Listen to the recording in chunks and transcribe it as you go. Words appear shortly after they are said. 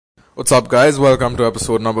What's up, guys? Welcome to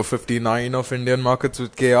episode number 59 of Indian Markets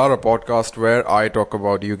with KR, a podcast where I talk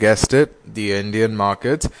about, you guessed it, the Indian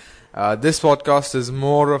markets. This podcast is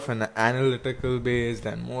more of an analytical based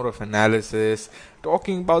and more of analysis,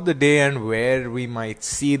 talking about the day and where we might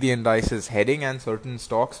see the indices heading and certain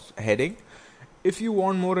stocks heading. If you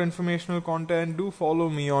want more informational content, do follow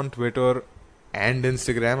me on Twitter and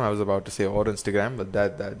Instagram. I was about to say or Instagram, but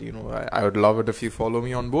I would love it if you follow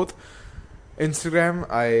me on both. Instagram,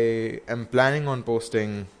 I am planning on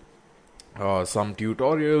posting some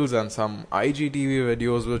tutorials and some IGTV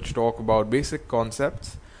videos which talk about basic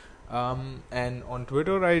concepts. And on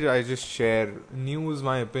Twitter, I just share news,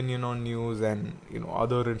 my opinion on news, and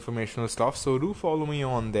other informational stuff. So do follow me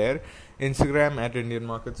on there. Instagram at Indian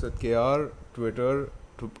Markets with KR, Twitter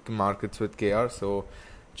to Markets with KR. So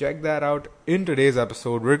check that out. In today's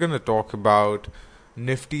episode, we're gonna talk about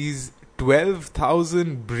Nifty's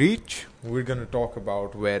 12,000 breach. We're going to talk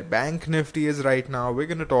about where Bank Nifty is right now. We're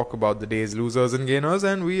going to talk about the day's losers and gainers,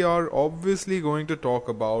 and we are obviously going to talk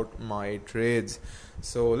about my trades.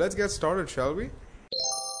 So let's get started, shall we?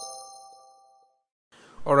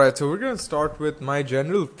 Alright, so we're going to start with my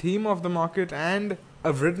general theme of the market, and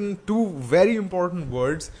I've written two very important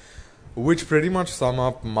words which pretty much sum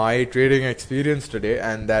up my trading experience today,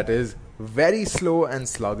 and that is very slow and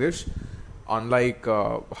sluggish. Unlike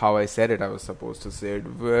how I said it, I was supposed to say it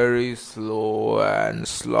very slow and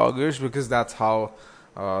sluggish, because that's how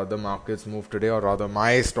the markets moved today, or rather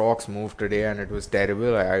my stocks moved today, and it was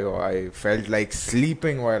terrible. I felt like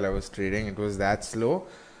sleeping while I was trading. It was that slow.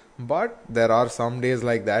 But there are some days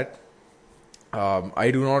like that.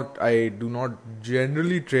 I do not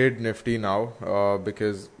generally trade Nifty now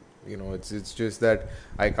because it's just that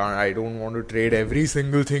I don't want to trade every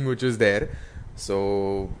single thing which is there.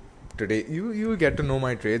 So today you will get to know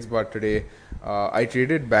my trades, but today I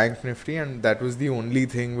traded Bank Nifty, and that was the only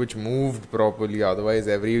thing which moved properly. Otherwise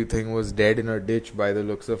everything was dead in a ditch by the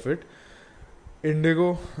looks of it.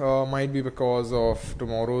 Indigo might be because of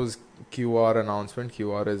tomorrow's QR announcement.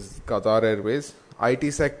 QR is Qatar Airways.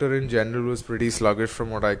 IT sector in general was pretty sluggish from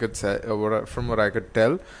what I could say, from what I could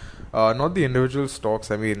tell. Not the individual stocks.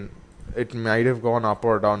 I mean, it might have gone up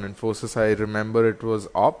or down. Infosys, I remember it was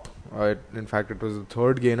up. In fact, it was the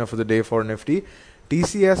third gainer for the day for Nifty.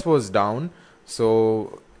 TCS was down.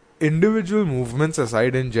 So individual movements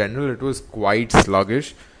aside, in general, it was quite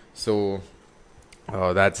sluggish. So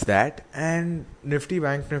that's that. And Nifty,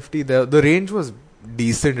 Bank Nifty, the range was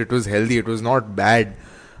decent. It was healthy. It was not bad.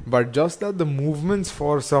 But just that the movements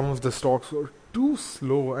for some of the stocks were too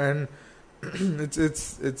slow, and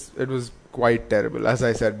it was quite terrible. As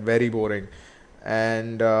I said, very boring.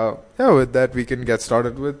 And with that, we can get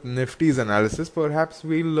started with Nifty's analysis. Perhaps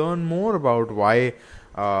we'll learn more about why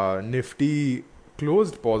Nifty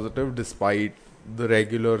closed positive despite the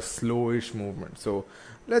regular slowish movement. So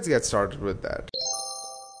let's get started with that.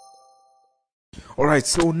 Alright,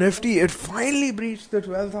 so Nifty, it finally breached the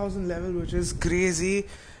 12,000 level, which is crazy.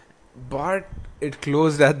 But it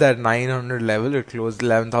closed at that 900 level. It closed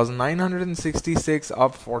 11,966,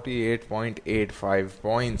 up 48.85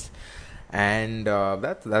 points. And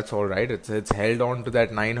that's all right. It's held on to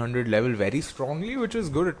that 900 level very strongly, which is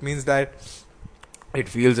good. It means that it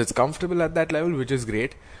feels it's comfortable at that level, which is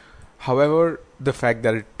great. However, the fact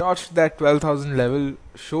that it touched that 12,000 level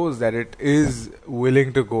shows that it is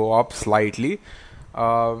willing to go up slightly.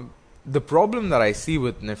 The problem that I see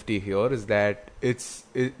with Nifty here is that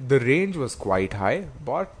the range was quite high,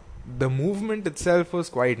 but the movement itself was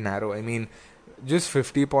quite narrow. I mean, just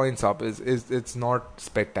 50 points up it's not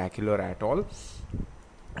spectacular at all.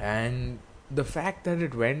 And the fact that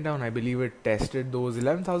it went down, I believe it tested those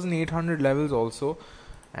 11,800 levels also.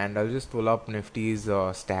 And I'll just pull up Nifty's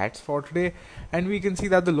stats for today, and we can see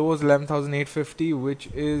that the low is 11,850, which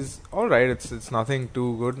is alright. It's nothing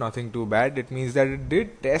too good, nothing too bad. It means that it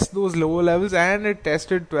did test those lower levels, and it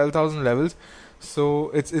tested 12,000 levels. So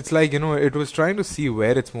it's like, it was trying to see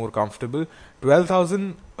where it's more comfortable.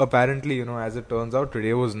 12,000 apparently, as it turns out,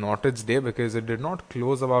 today was not its day, because it did not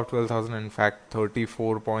close above 12,000. In fact,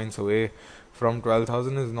 34 points away from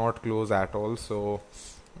 12,000 is not close at all. So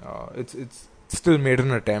it's still made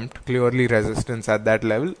an attempt. Clearly resistance at that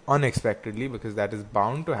level, unexpectedly, because that is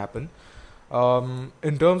bound to happen.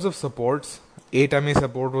 In terms of supports, 8 MA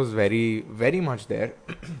support was very, very much there.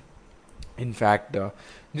 In fact,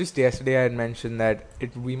 just yesterday I had mentioned that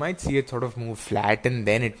we might see it sort of move flat, and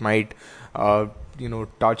then it might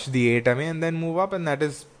touch the 8 MA and then move up, and that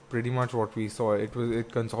is pretty much what we saw. It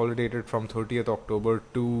consolidated from 30th October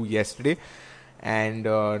to yesterday. And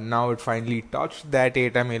now it finally touched that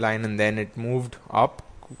 8 MA line, and then it moved up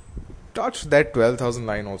touched that 12,000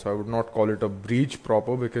 line also. I would not call it a breach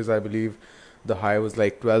proper because I believe the high was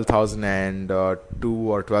like 12,002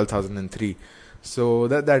 or 12,003. So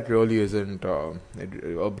that really isn't a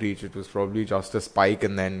breach. It was probably just a spike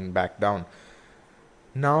and then back down.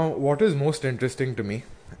 Now, what is most interesting to me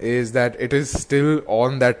is that it is still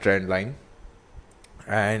on that trend line,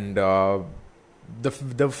 and the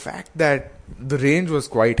fact that the range was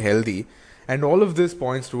quite healthy, and all of this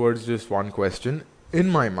points towards just one question in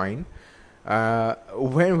my mind.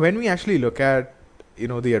 When we actually look at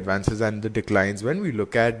the advances and the declines, when we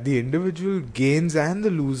look at the individual gains and the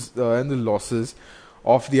losses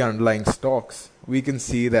of the underlying stocks, we can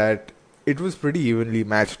see that it was pretty evenly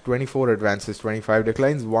matched. 24 advances, 25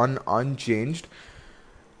 declines, one unchanged.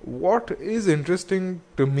 What is interesting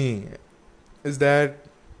to me is that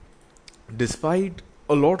despite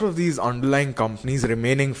a lot of these underlying companies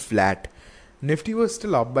remaining flat, Nifty was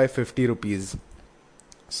still up by 50 rupees.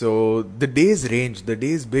 So the day's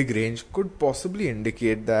big range could possibly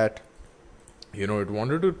indicate that it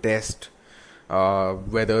wanted to test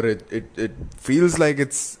whether it feels like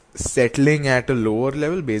it's settling at a lower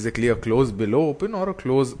level, basically a close below open or a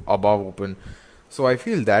close above open. So I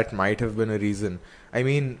feel that might have been a reason. I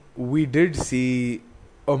mean, we did see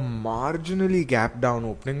a marginally gap down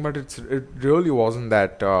opening, but it really wasn't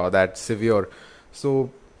that severe.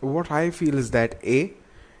 So what I feel is that it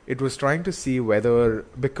was trying to see whether,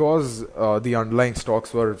 because the underlying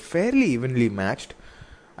stocks were fairly evenly matched,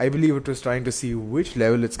 I believe it was trying to see which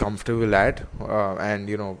level it's comfortable at,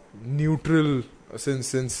 and neutral,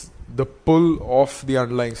 since the pull of the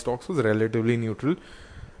underlying stocks was relatively neutral.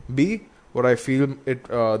 B, what I feel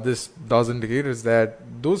this does indicate is that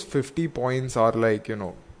those 50 points are like,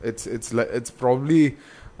 it's probably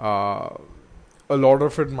a lot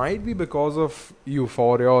of it might be because of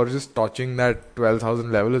euphoria or just touching that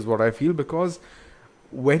 12,000 level is what I feel, because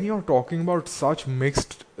when you're talking about such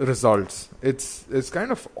mixed results, it's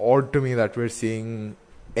kind of odd to me that we're seeing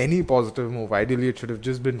any positive move. Ideally, it should have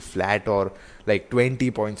just been flat or like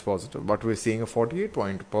 20 points positive, but we're seeing a 48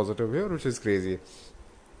 point positive here, which is crazy.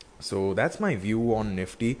 So that's my view on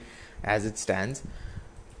Nifty as it stands.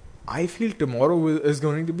 I feel tomorrow is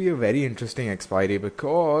going to be a very interesting expiry,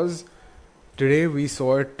 because today we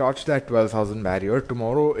saw it touch that 12,000 barrier.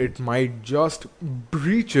 Tomorrow it might just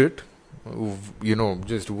breach it,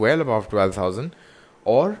 just well above 12,000,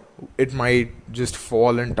 or it might just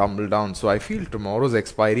fall and tumble down. So I feel tomorrow's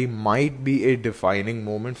expiry might be a defining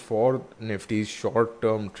moment for Nifty's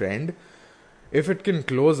short-term trend. If it can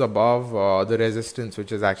close above the resistance,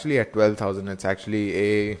 which is actually at 12,000, it's actually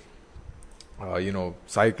a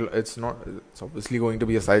cycle. It's obviously going to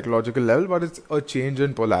be a psychological level, but it's a change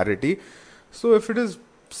in polarity. So if it is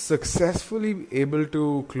successfully able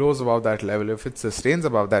to close above that level, if it sustains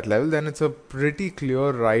above that level, then it's a pretty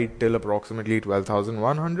clear ride till approximately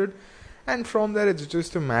 12,100, and from there it's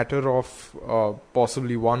just a matter of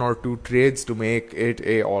possibly one or two trades to make it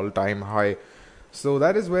a all-time high. So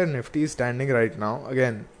that is where Nifty is standing right now.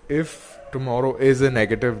 Again, if tomorrow is a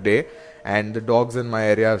negative day and the dogs in my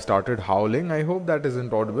area have started howling, I hope that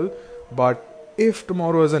isn't audible, but if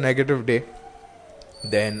tomorrow is a negative day,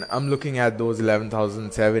 then I'm looking at those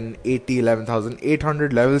 11,780,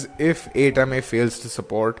 11,800 levels if 8MA fails to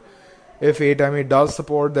support. If 8MA does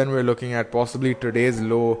support, then we're looking at possibly today's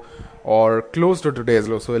low or close to today's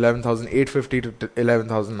low. So 11,850 to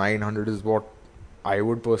 11,900 is what I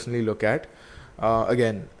would personally look at.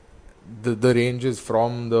 Again, the range is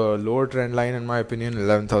from the lower trend line, in my opinion,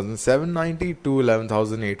 11,790 to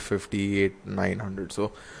 11,850, 900.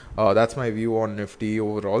 So that's my view on Nifty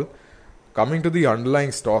overall. Coming to the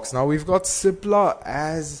underlying stocks, now we've got Cipla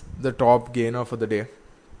as the top gainer for the day.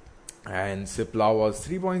 And Cipla was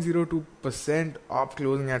 3.02% up,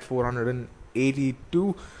 closing at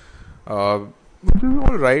 482, which is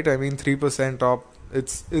alright. I mean, 3% up.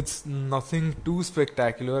 It's nothing too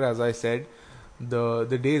spectacular. As I said, the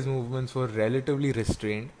day's movements were relatively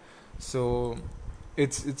restrained. So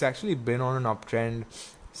it's actually been on an uptrend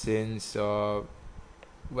since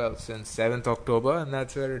 7th October, and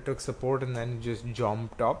that's where it took support and then just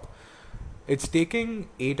jumped up. It's taking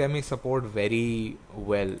 8MA support very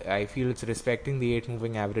well. I feel it's respecting the 8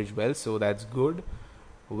 moving average well, so that's good.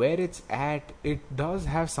 Where it's at, it does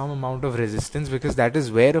have some amount of resistance because that is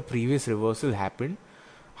where a previous reversal happened.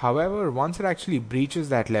 However, once it actually breaches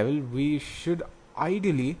that level, we should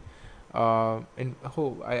ideally I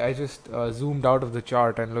just zoomed out of the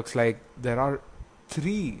chart and looks like there are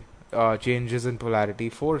 4 changes in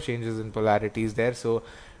polarities there, so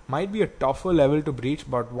might be a tougher level to breach,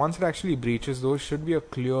 but once it actually breaches, those should be a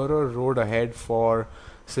clearer road ahead for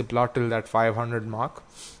Cipla till that 500 mark.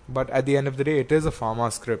 But at the end of the day, it is a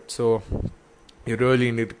pharma script, so you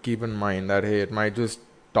really need to keep in mind that hey, it might just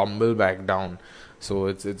tumble back down. So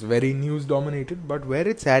it's very news dominated, but where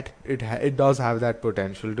it's at, it does have that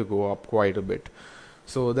potential to go up quite a bit.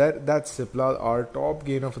 So that's Cipla, our top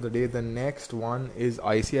gainer for the day. The next one is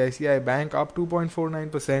ICICI Bank, up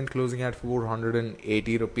 2.49%, closing at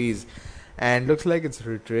 480 rupees, and looks like it's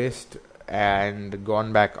retraced and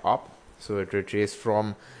gone back up. So it retraced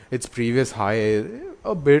from its previous high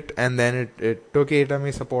a bit, and then it took 8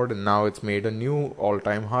 MA support, and now it's made a new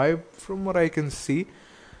all-time high from what I can see.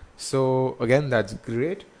 So again, that's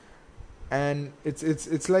great. And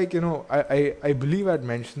it's like, I believe I'd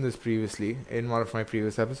mentioned this previously in one of my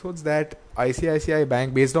previous episodes, that ICICI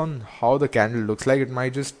Bank, based on how the candle looks like, it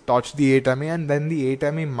might just touch the 8 MA, and then the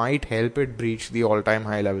 8 MA might help it breach the all-time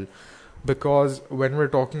high level. Because when we're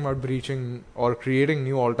talking about breaching or creating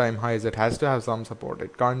new all-time highs, it has to have some support.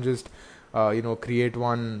 It can't just create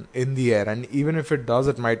one in the air, and even if it does,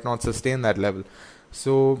 it might not sustain that level.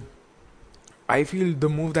 So I feel the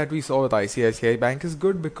move that we saw with ICICI Bank is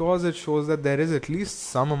good because it shows that there is at least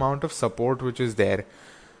some amount of support which is there.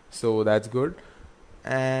 So that's good.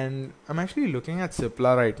 And I'm actually looking at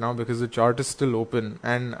Cipla right now because the chart is still open,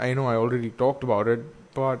 and I know I already talked about it,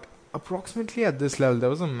 but approximately at this level there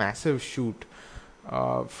was a massive shoot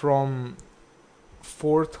from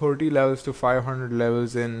 430 levels to 500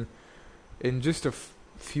 levels in just a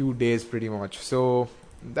few days pretty much. So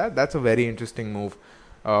that's a very interesting move.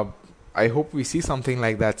 I hope we see something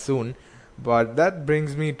like that soon. But that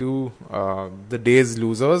brings me to the day's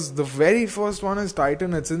losers. The very first one is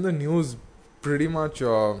Titan. It's in the news pretty much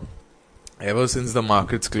ever since the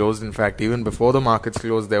markets closed. In fact, even before the markets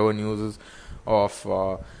closed, there were news of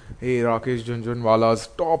hey, Rakesh Jhunjhunwala's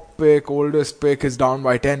top pick, oldest pick, is down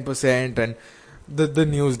by 10%, and the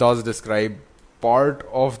news does describe part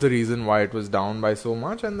of the reason why it was down by so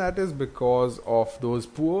much, and that is because of those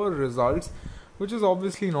poor results, which is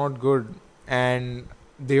obviously not good, and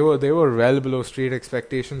they were well below street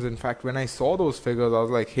expectations. In fact, when I saw those figures, I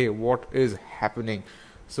was like, hey, what is happening?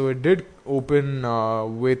 So it did open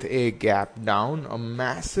with a gap down, a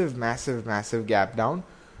massive gap down.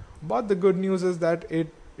 But the good news is that it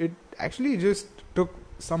actually just took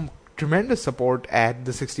some tremendous support at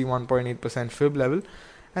the 61.8% fib level,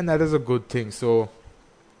 and that is a good thing. So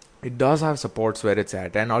it does have supports where it's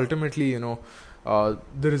at, and ultimately, the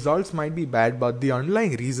results might be bad, but the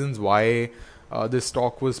underlying reasons why this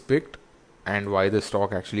stock was picked and why the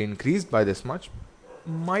stock actually increased by this much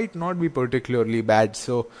might not be particularly bad.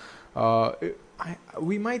 So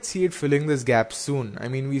we might see it filling this gap soon. I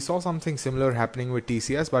mean, we saw something similar happening with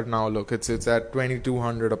TCS, but now look, it's at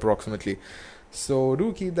 2200 approximately. So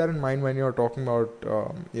do keep that in mind when you're talking about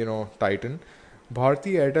Titan.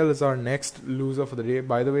 Bharti Airtel is our next loser for the day.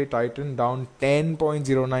 By the way, Titan down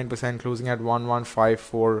 10.09%, closing at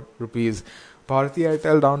 1154 rupees. Bharti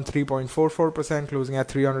Airtel down 3.44%, closing at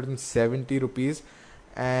 370 rupees.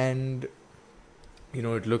 And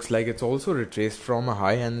it looks like it's also retraced from a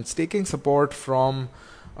high, and it's taking support from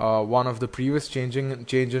one of the previous change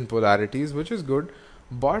in polarities, which is good,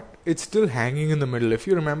 but it's still hanging in the middle. If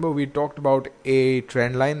you remember, we talked about a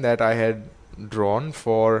trend line that I had drawn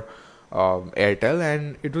for Airtel,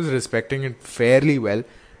 and it was respecting it fairly well.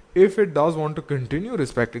 If it does want to continue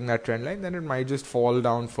respecting that trend line, then it might just fall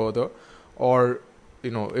down further, or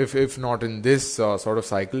if not in this sort of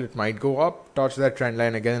cycle, it might go up, touch that trend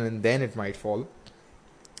line again, and then it might fall.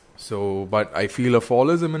 So, but I feel a fall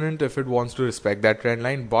is imminent if it wants to respect that trend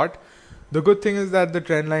line. But the good thing is that the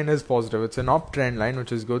trend line is positive. It's an uptrend line,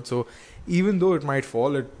 which is good. So even though it might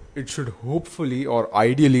fall, it should hopefully, or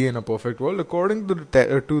ideally in a perfect world, according to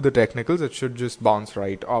the technicals, it should just bounce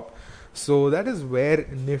right up. So that is where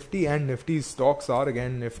Nifty and Nifty's stocks are.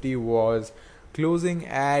 Again, Nifty was closing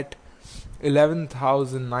at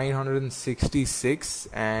 11,966,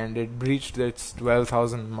 and it breached its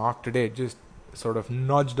 12,000 mark today. It just sort of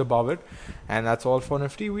nudged above it, and that's all for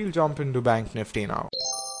Nifty. We'll jump into Bank Nifty now.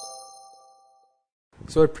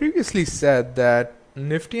 So I previously said that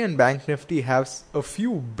Nifty and Bank Nifty have a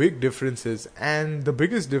few big differences, and the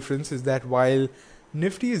biggest difference is that while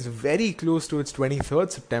Nifty is very close to its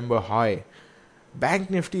 23rd September high, Bank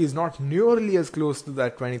Nifty is not nearly as close to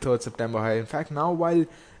that 23rd September high. In fact, now while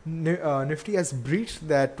Nifty has breached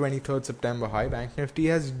that 23rd September high, Bank Nifty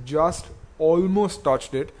has just almost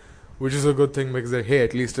touched it, which is a good thing because, hey,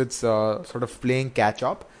 at least it's sort of playing catch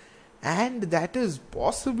up. And that is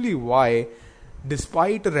possibly why,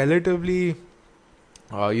 despite a relatively,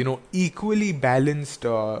 equally balanced,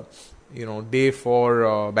 day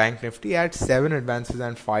for Bank Nifty at 7 advances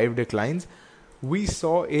and 5 declines, we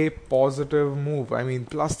saw a positive move. I mean,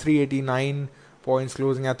 plus 389 points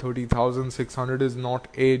closing at 30,600 is not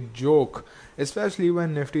a joke, especially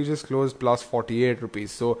when Nifty just closed plus 48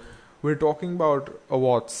 rupees. So we're talking about a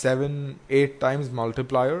 7-8 times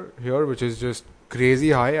multiplier here, which is just crazy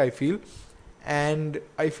high, I feel. And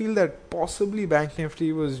I feel that possibly Bank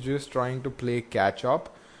Nifty was just trying to play catch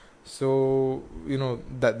up. So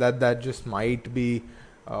that just might be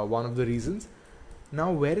one of the reasons.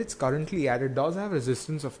 Now, where it's currently at, it does have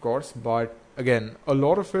resistance, of course, but again, a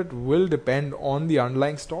lot of it will depend on the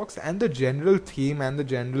underlying stocks and the general theme and the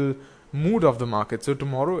general mood of the market. So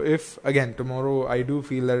tomorrow I do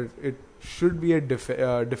feel that it should be a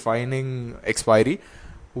defining expiry,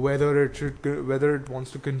 whether it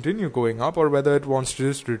wants to continue going up or whether it wants to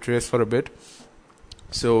just retrace for a bit.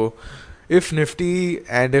 So if Nifty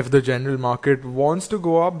and if the general market wants to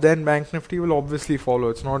go up, then Bank Nifty will obviously follow.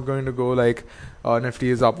 It's not going to go like Nifty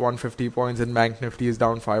is up 150 points and Bank Nifty is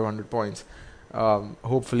down 500 points.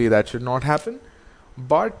 Hopefully that should not happen.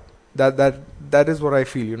 But that is what I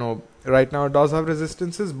feel. Right now it does have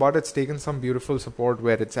resistances, but it's taken some beautiful support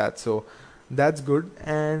where it's at. So that's good.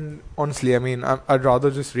 And honestly, I mean, I'd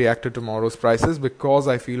rather just react to tomorrow's prices because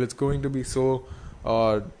I feel it's going to be so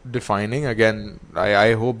defining. Again,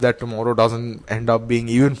 I hope that tomorrow doesn't end up being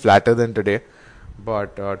even flatter than today,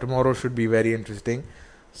 but tomorrow should be very interesting.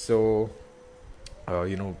 So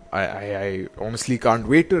I honestly can't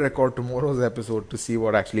wait to record tomorrow's episode to see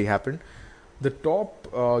what actually happened. The top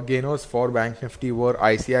gainers for Bank Nifty were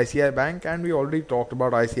ICICI Bank, and we already talked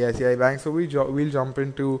about ICICI Bank, so we'll jump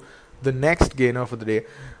into the next gainer for the day.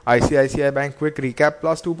 ICICI Bank quick recap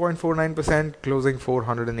plus 2.49%, closing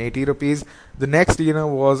 480 rupees. The next gainer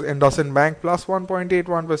was IndusInd Bank plus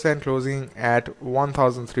 1.81%, closing at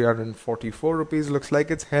 1,344 rupees. Looks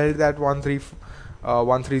like it's held that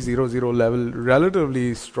 1300 level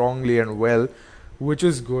relatively strongly and well, which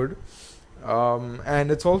is good. And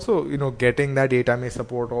it's also getting that 8MA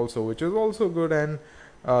support also, which is also good. And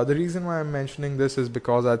the reason why I'm mentioning this is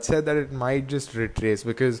because I'd said that it might just retrace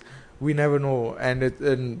because we never know,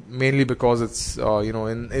 and mainly because it's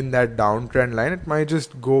in that downtrend line, it might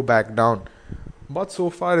just go back down. But so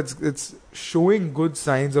far it's showing good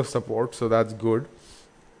signs of support, so that's good.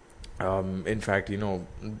 In fact,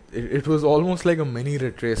 it was almost like a mini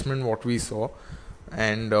retracement what we saw,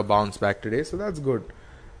 and bounce back today, so that's good.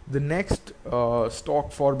 The next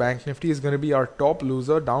stock for Bank Nifty is going to be our top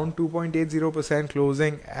loser, down 2.80%,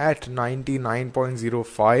 closing at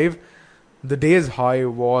 99.05. The day's high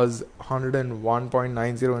was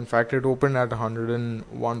 101.90. In fact, it opened at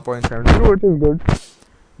 101.70, which is good.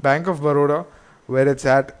 Bank of Baroda, where it's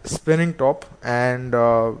at spinning top, and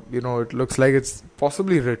it looks like it's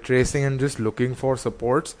possibly retracing and just looking for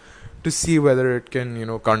supports to see whether it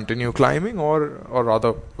can continue climbing or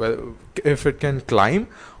rather if it can climb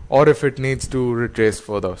or if it needs to retrace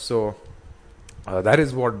further. So that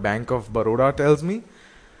is what Bank of Baroda tells me.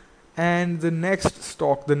 And the next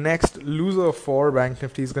stock, the next loser for Bank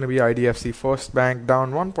Nifty is going to be IDFC First Bank,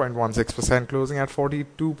 down 1.16%, closing at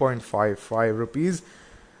 42.55 rupees.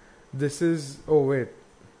 This is I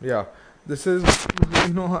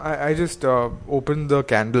just opened the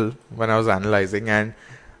candle when I was analyzing, and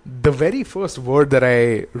the very first word that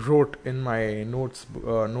I wrote in my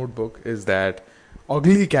notebook is that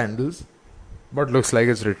ugly candles, but looks like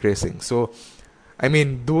it's retracing. So I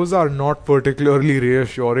mean, those are not particularly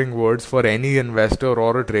reassuring words for any investor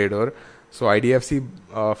or a trader. So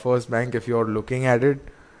IDFC First Bank, if you're looking at it,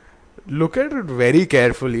 look at it very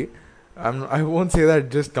carefully. I won't say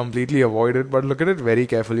that just completely avoid it, but look at it very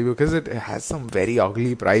carefully because it has some very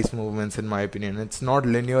ugly price movements in my opinion. It's not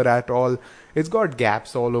linear at all. It's got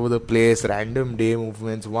gaps all over the place, random day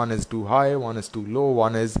movements. One is too high, one is too low,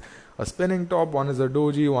 one is a spinning top, one is a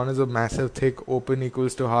doji, one is a massive thick open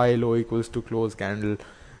equals to high, low equals to close candle.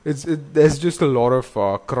 There's just a lot of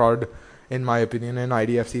crud in my opinion in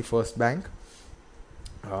IDFC First Bank,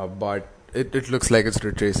 but it looks like it's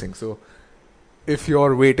retracing. So if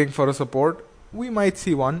you're waiting for a support, we might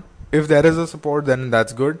see one. If there is a support, then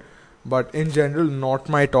that's good, but in general not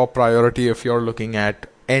my top priority if you're looking at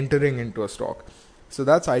entering into a stock. So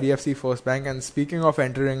that's IDFC First Bank. And speaking of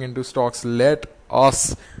entering into stocks, let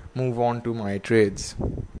us move on to my trades.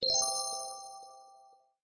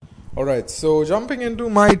 Alright, so jumping into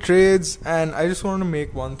my trades, and I just want to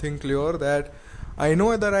make one thing clear that I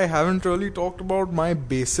know that I haven't really talked about my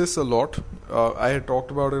basis a lot. I had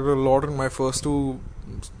talked about it a lot in my first two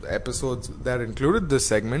episodes that included this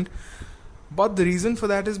segment. But the reason for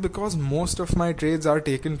that is because most of my trades are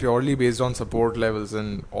taken purely based on support levels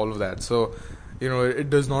and all of that. So it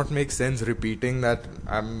does not make sense repeating that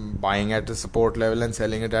I'm buying at a support level and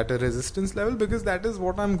selling it at a resistance level, because that is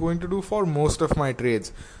what I'm going to do for most of my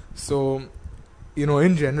trades. So,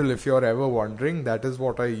 in general, if you're ever wondering, that is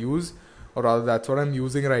what I use, or rather that's what I'm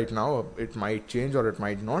using right now. It might change or it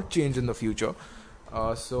might not change in the future.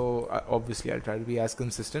 Obviously I'll try to be as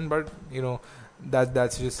consistent, but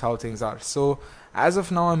that's just how things are. So as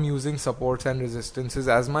of now, I'm using supports and resistances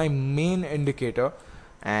as my main indicator,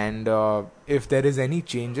 and if there are any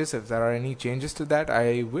changes to that,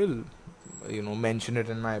 I will mention it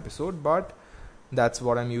in my episode, but that's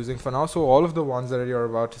what I'm using for now. So all of the ones that you're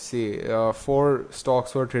about to see, 4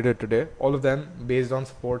 stocks were traded today, all of them based on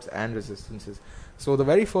supports and resistances. So the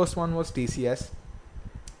very first one was TCS.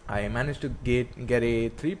 I managed to get a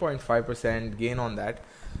 3.5% gain on that,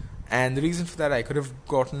 and the reason for that, I could have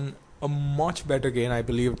gotten a much better gain. I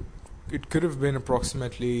believe it could have been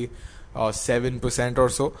approximately 7% or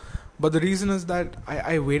so, but the reason is that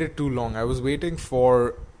I waited too long. I was waiting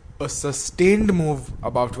for a sustained move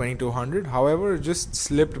above 2200. However, it just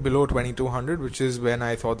slipped below 2200, which is when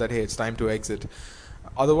I thought that, hey, it's time to exit.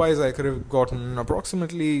 Otherwise, I could have gotten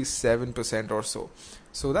approximately 7% or so.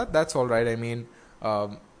 So that's all right. I mean,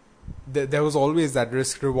 there was always that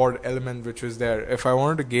risk reward element which was there. If I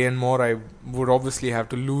wanted to gain more, I would obviously have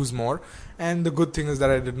to lose more, and the good thing is that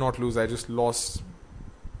I did not lose. I just lost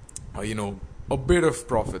a bit of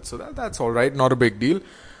profit, so that's all right, not a big deal,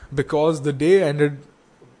 because the day ended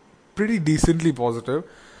pretty decently positive.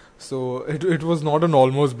 So it was not an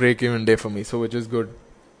almost break-even day for me, so which is good.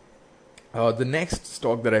 The next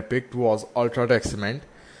stock that I picked was Ultratech Cement.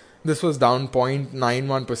 This was down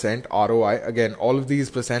 0.91% ROI. Again, all of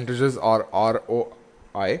these percentages are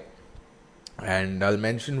ROI, and I'll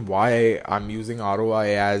mention why I'm using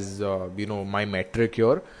ROI as my metric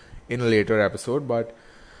here in a later episode. But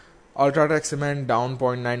Ultratech Cement down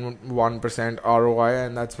 0.91% ROI,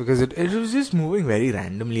 and that's because it was just moving very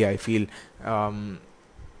randomly, I feel. In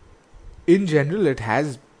general, it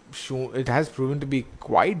has proven to be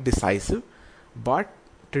quite decisive, but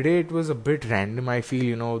today it was a bit random. I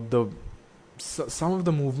feel some of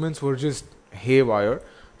the movements were just haywire,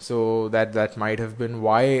 so that might have been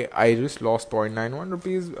why I just lost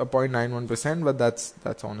 0.91%. But that's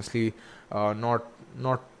honestly not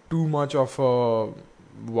too much of a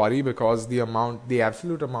worry, because the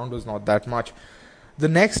absolute amount was not that much. The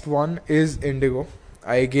next one is Indigo.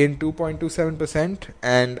 I gained 2.27%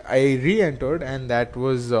 and I re-entered, and that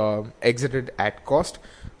was exited at cost.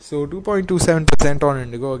 So 2.27% on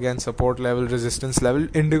Indigo, again support level, resistance level.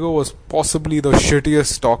 Indigo was possibly the shittiest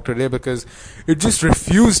stock today because it just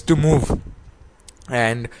refused to move,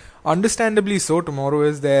 and understandably so. Tomorrow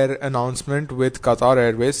is their announcement with Qatar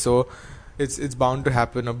Airways, so it's bound to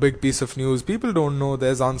happen. A big piece of news. People don't know,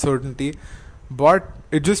 there's uncertainty, but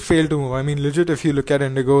it just failed to move. I mean, legit, if you look at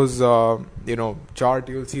Indigo's chart,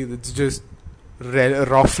 you'll see it's just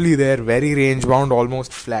roughly there, very range bound,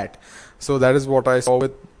 almost flat. So that is what I saw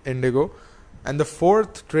with Indigo. And the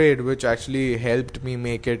fourth trade, which actually helped me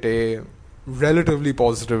make it a relatively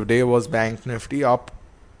positive day, was Bank Nifty, up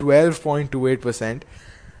 12.28%.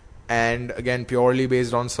 And again, purely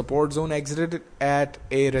based on support zone, exited at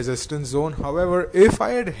a resistance zone. However, if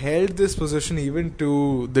I had held this position even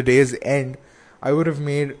to the day's end, I would have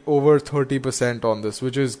made over 30% on this,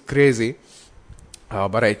 which is crazy.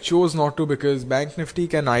 But I chose not to, because Bank Nifty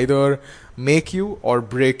can either make you or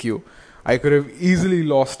break you. I could have easily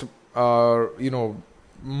lost,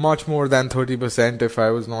 much more than 30% if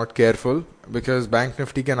I was not careful, because Bank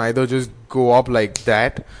Nifty can either just go up like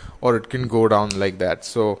that or it can go down like that.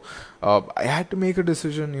 So I had to make a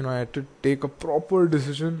decision. I had to take a proper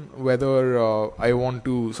decision whether I want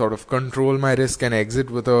to sort of control my risk and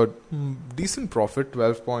exit with a decent profit.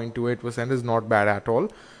 12.28% is not bad at all.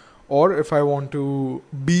 Or if I want to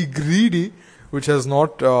be greedy, which has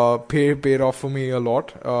not paid off for me a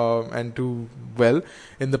lot and too well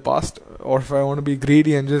in the past, or if I want to be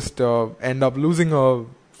greedy and just end up losing a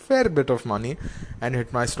fair bit of money and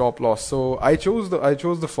hit my stop loss. So I chose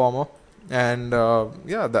the former, and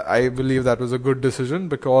I believe that was a good decision,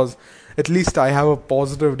 because at least I have a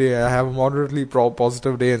positive day. I have a moderately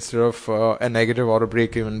positive day instead of a negative or a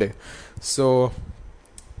break-even day. So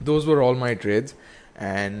those were all my trades.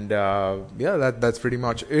 And that's pretty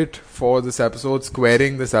much it for this episode,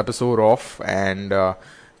 squaring this episode off. And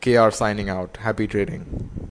KR signing out. Happy trading.